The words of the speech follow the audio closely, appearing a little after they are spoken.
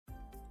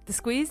The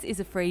Squiz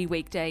is a free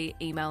weekday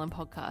email and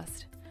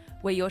podcast.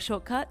 We're your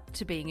shortcut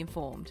to being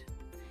informed.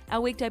 Our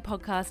weekday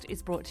podcast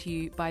is brought to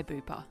you by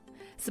Bupa,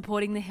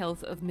 supporting the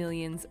health of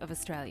millions of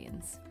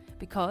Australians.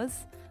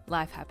 Because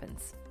life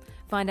happens.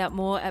 Find out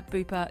more at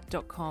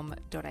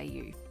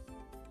bupa.com.au.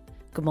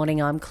 Good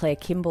morning, I'm Claire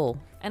Kimball.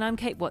 And I'm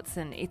Kate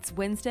Watson. It's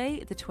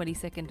Wednesday, the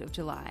 22nd of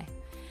July.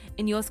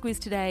 In your Squiz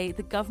today,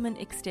 the government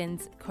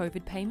extends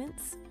COVID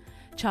payments,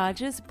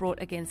 charges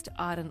brought against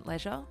Ardent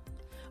Leisure,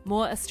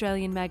 more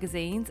Australian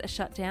magazines are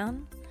shut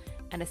down,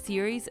 and a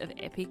series of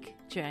epic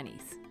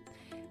journeys.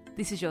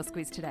 This is your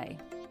Squiz today.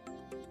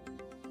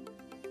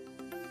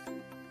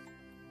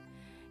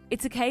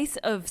 It's a case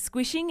of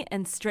squishing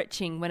and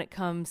stretching when it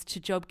comes to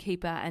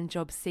JobKeeper and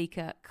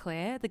JobSeeker,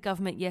 Claire. The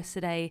government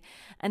yesterday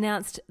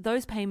announced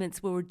those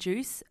payments will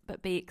reduce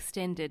but be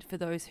extended for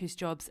those whose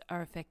jobs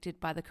are affected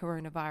by the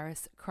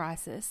coronavirus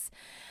crisis.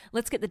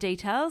 Let's get the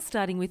details,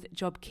 starting with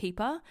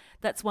JobKeeper.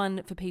 That's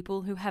one for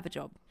people who have a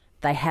job.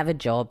 They have a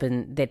job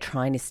and they're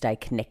trying to stay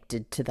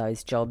connected to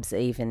those jobs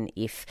even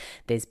if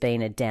there's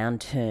been a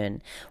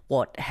downturn.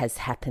 What has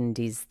happened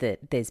is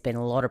that there's been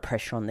a lot of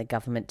pressure on the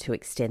government to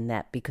extend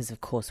that because,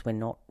 of course, we're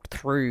not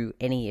through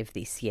any of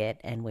this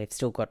yet and we've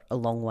still got a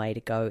long way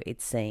to go,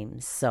 it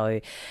seems. So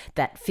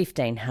that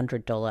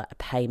 $1,500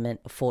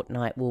 payment a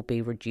fortnight will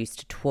be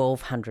reduced to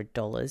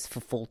 $1,200 for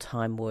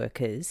full-time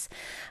workers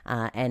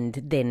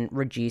and then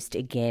reduced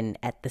again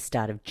at the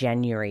start of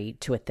January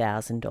to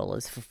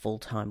 $1,000 for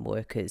full-time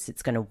workers.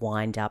 It's going to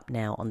wind up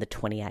now on the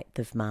 28th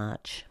of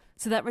March.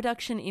 So that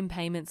reduction in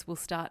payments will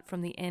start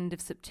from the end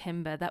of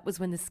September. That was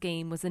when the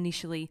scheme was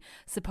initially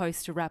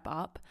supposed to wrap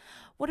up.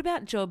 What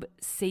about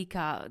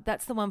JobSeeker?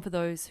 That's the one for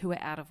those who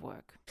are out of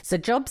work. So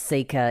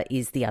JobSeeker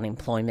is the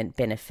unemployment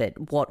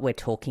benefit. What we're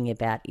talking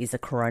about is a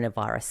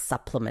coronavirus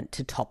supplement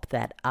to top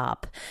that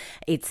up.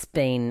 It's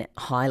been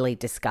highly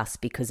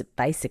discussed because it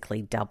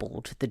basically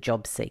doubled the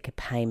JobSeeker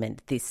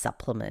payment, this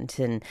supplement.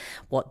 And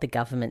what the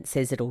government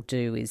says it'll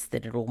do is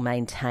that it'll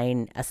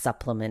maintain a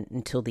supplement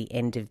until the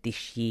end of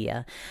this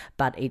year,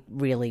 but it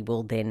really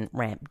will then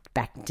ramp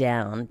back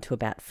down to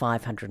about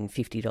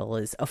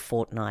 $550 a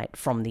fortnight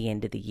from the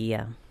end of the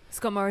year.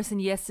 Scott Morrison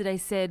yesterday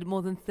said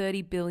more than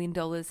 $30 billion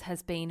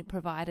has been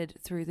provided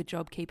through the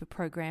JobKeeper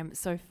program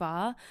so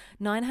far.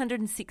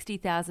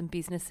 960,000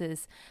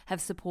 businesses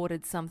have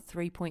supported some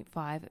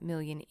 3.5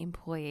 million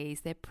employees.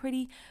 They're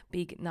pretty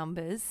big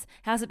numbers.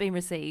 How's it been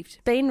received?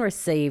 Been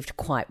received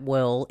quite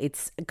well.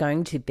 It's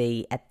going to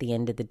be, at the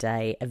end of the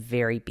day, a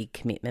very big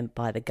commitment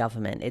by the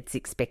government. It's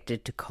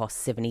expected to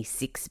cost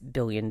 $76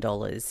 billion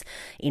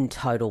in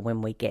total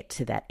when we get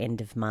to that end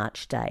of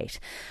March date.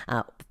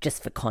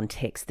 Just for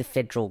context, the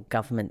federal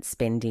government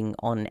spending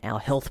on our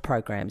health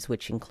programs,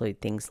 which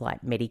include things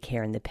like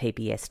Medicare and the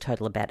PBS,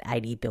 total about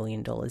 $80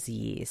 billion a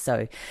year.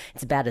 So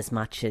it's about as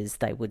much as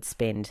they would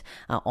spend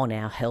on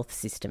our health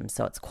system.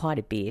 So it's quite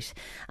a bit.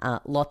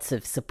 Lots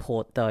of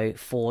support, though,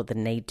 for the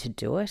need to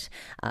do it.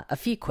 A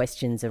few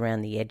questions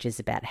around the edges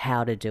about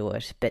how to do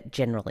it, but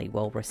generally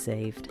well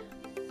received.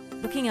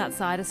 Looking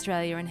outside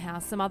Australia and how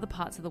some other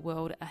parts of the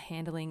world are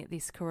handling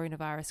this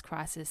coronavirus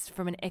crisis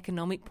from an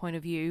economic point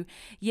of view,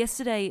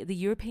 yesterday the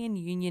European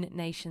Union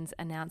nations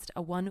announced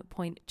a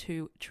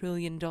 $1.2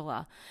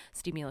 trillion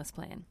stimulus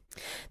plan.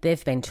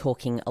 They've been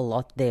talking a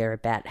lot there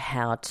about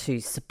how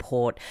to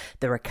support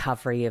the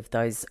recovery of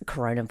those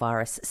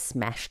coronavirus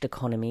smashed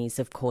economies.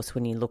 Of course,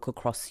 when you look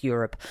across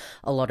Europe,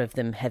 a lot of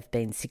them have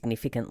been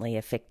significantly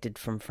affected,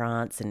 from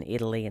France and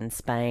Italy and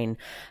Spain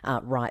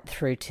right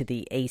through to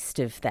the east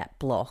of that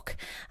bloc.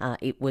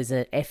 It was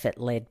an effort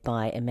led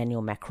by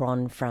Emmanuel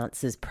Macron,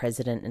 France's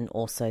president, and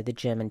also the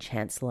German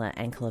Chancellor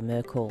Angela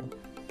Merkel.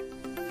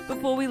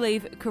 Before we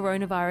leave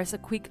coronavirus, a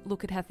quick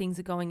look at how things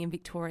are going in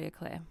Victoria,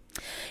 Claire.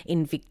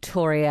 In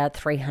Victoria,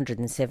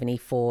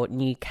 374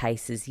 new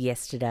cases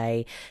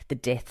yesterday. The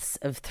deaths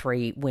of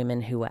 3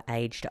 women who were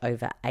aged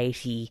over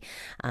 80.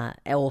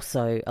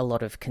 Also, a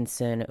lot of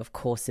concern, of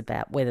course,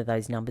 about whether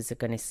those numbers are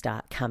going to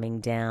start coming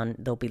down.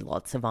 There'll be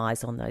lots of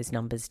eyes on those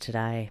numbers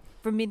today.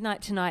 From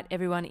midnight tonight,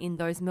 everyone in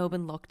those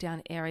Melbourne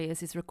lockdown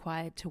areas is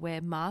required to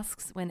wear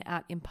masks when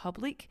out in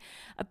public.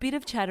 A bit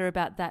of chatter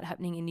about that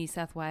happening in New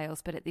South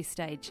Wales, but at this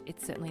stage,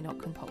 it's certainly not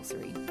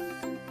compulsory.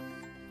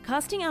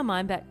 Casting our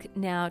mind back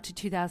now to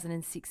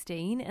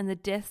 2016 and the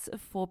deaths of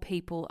 4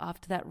 people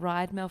after that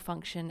ride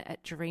malfunction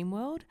at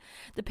Dreamworld,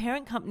 the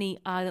parent company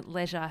Ardent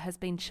Leisure has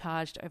been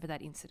charged over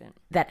that incident.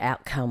 That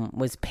outcome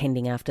was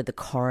pending after the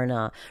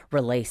coroner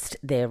released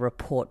their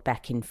report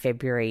back in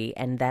February,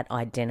 and that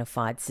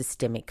identified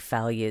systemic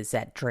failures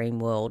at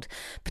Dreamworld,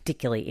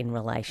 particularly in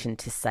relation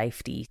to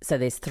safety. So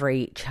there's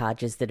 3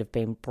 charges that have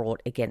been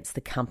brought against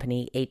the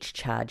company. Each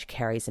charge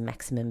carries a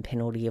maximum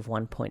penalty of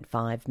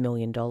 $1.5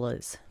 million.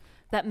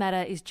 That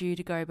matter is due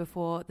to go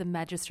before the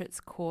Magistrates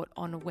Court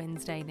on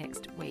Wednesday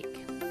next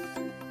week.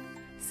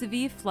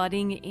 Severe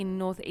flooding in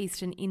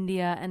northeastern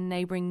India and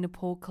neighbouring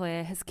Nepal,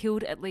 Claire, has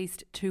killed at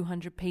least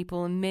 200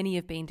 people and many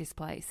have been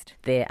displaced.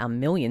 There are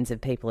millions of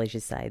people, as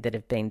you say, that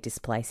have been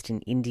displaced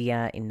in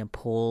India, in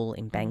Nepal,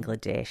 in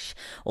Bangladesh,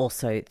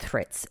 also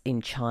threats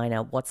in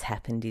China. What's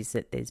happened is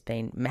that there's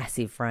been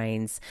massive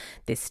rains,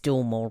 there's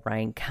still more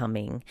rain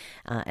coming,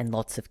 and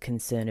lots of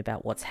concern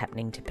about what's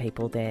happening to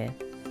people there.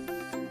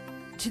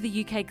 To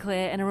the UK,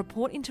 Claire, and a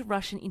report into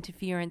Russian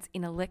interference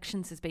in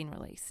elections has been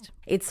released.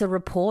 It's a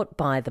report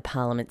by the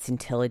Parliament's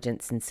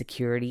Intelligence and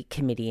Security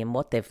Committee, and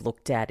what they've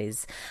looked at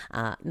is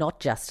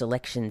not just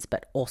elections,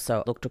 but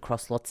also looked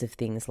across lots of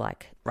things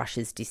like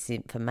Russia's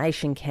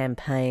disinformation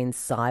campaigns,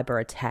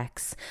 cyber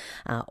attacks,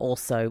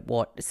 also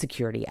what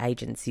security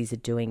agencies are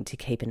doing to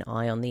keep an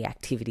eye on the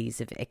activities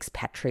of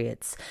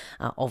expatriates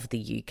of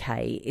the UK.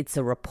 It's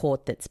a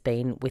report that's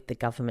been with the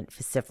government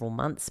for several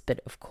months,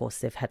 but of course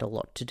they've had a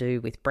lot to do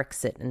with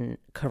Brexit and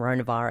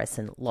coronavirus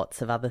and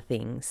lots of other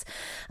things.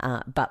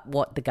 But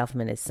what the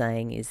government is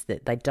saying is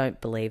that they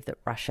don't believe that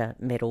Russia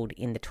meddled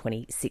in the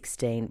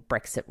 2016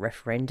 Brexit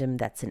referendum.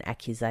 That's an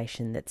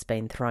accusation that's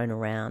been thrown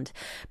around.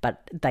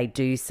 But they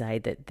do say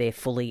that they're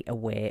fully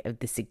aware of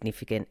the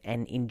significant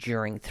and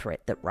enduring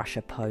threat that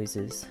Russia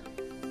poses.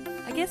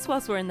 I guess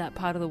whilst we're in that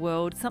part of the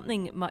world,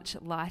 something much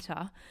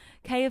lighter,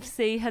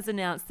 KFC has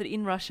announced that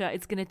in Russia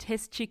it's going to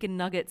test chicken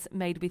nuggets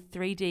made with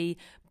 3D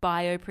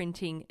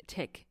bioprinting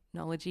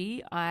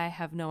technology. I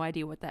have no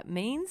idea what that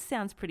means.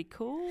 Sounds pretty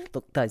cool.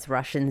 Look, those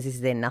Russians,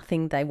 is there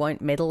nothing they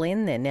won't meddle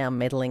in? They're now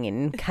meddling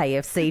in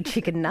KFC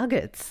chicken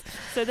nuggets.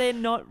 So they're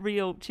not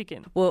real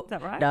chicken, well, is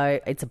that right? No,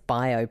 it's a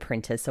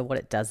bioprinter. So what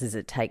it does is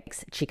it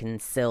takes chicken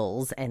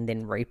cells and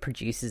then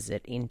reproduces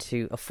it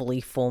into a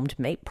fully formed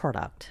meat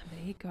product.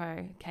 There you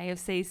go.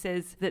 KFC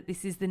says that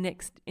this is the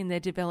next in their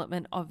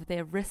development of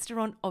their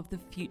restaurant of the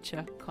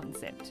future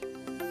concept.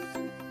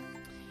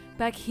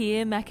 Back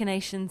here,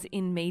 machinations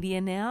in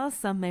media now.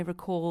 Some may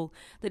recall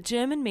that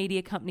German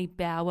media company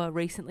Bauer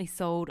recently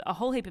sold a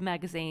whole heap of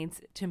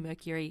magazines to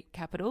Mercury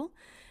Capital.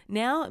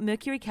 Now,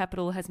 Mercury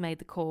Capital has made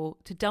the call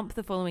to dump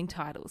the following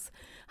titles: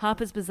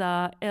 Harper's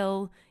Bazaar,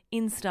 Elle,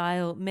 In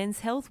Style, Men's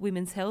Health,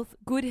 Women's Health,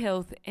 Good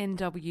Health,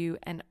 NW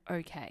and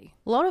OK.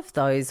 A lot of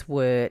those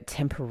were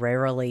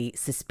temporarily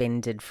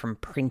suspended from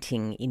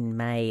printing in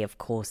May. Of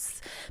course,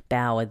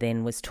 Bauer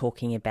then was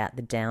talking about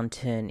the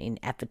downturn in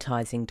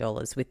advertising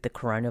dollars with the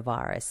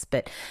coronavirus.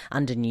 But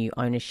under new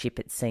ownership,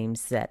 it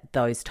seems that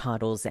those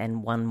titles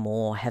and one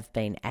more have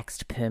been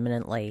axed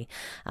permanently.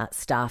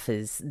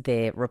 Staffers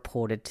there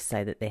reported to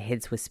say that their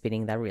heads were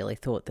spinning. They really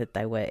thought that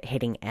they were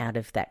heading out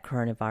of that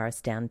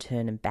coronavirus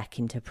downturn and back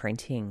into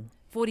printing.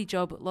 40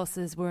 job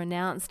losses were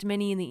announced,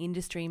 many in the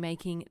industry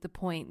making the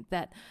point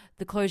that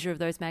the closure of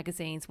those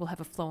magazines will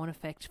have a flow-on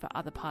effect for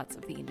other parts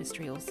of the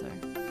industry also.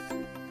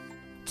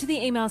 To the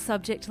email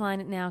subject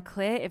line now,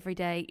 Claire, every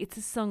day it's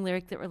a song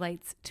lyric that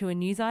relates to a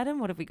news item.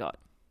 What have we got?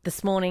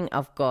 This morning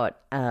I've got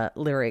a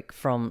lyric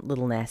from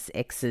Lil Nas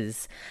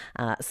X's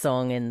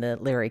song, and the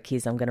lyric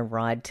is, I'm going to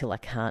ride till I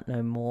can't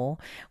no more.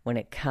 When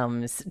it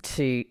comes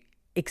to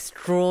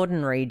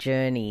extraordinary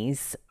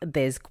journeys,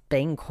 there's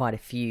been quite a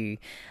few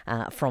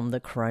from the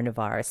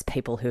coronavirus,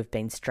 people who have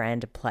been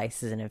stranded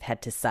places and have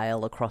had to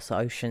sail across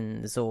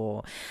oceans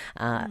or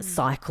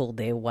cycle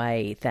their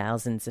way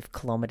thousands of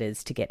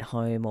kilometres to get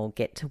home or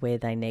get to where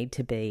they need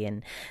to be.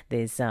 And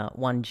there's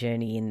one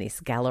journey in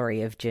this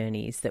gallery of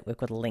journeys that we've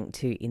got a link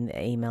to in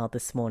the email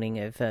this morning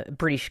of a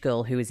British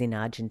girl who was in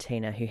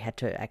Argentina who had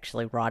to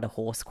actually ride a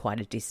horse quite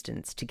a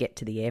distance to get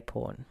to the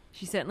airport.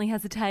 She certainly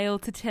has a tale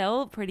to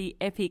tell. Pretty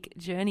epic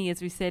journey,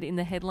 as we said in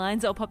the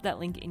headlines. I'll pop that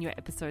link in your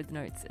episode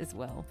notes as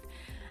well.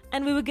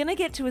 And we were going to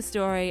get to a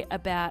story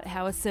about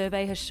how a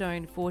survey has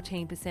shown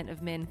 14%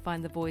 of men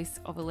find the voice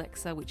of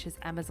Alexa, which is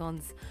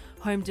Amazon's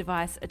home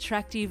device,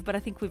 attractive, but I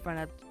think we've run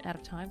out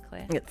of time,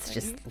 Claire. Let's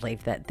just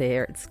leave that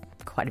there. It's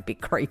quite a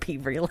bit creepy,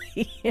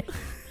 really.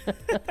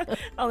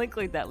 I'll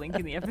include that link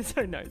in the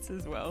episode notes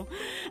as well.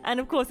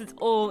 And of course, it's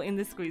all in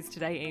the Squiz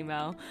Today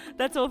email.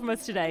 That's all from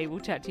us today.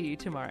 We'll chat to you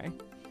tomorrow.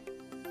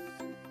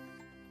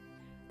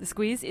 The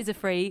Squiz is a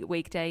free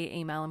weekday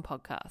email and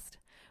podcast.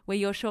 We're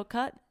your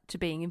shortcut to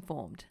being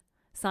informed.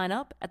 Sign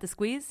up at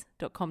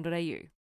thesquiz.com.au.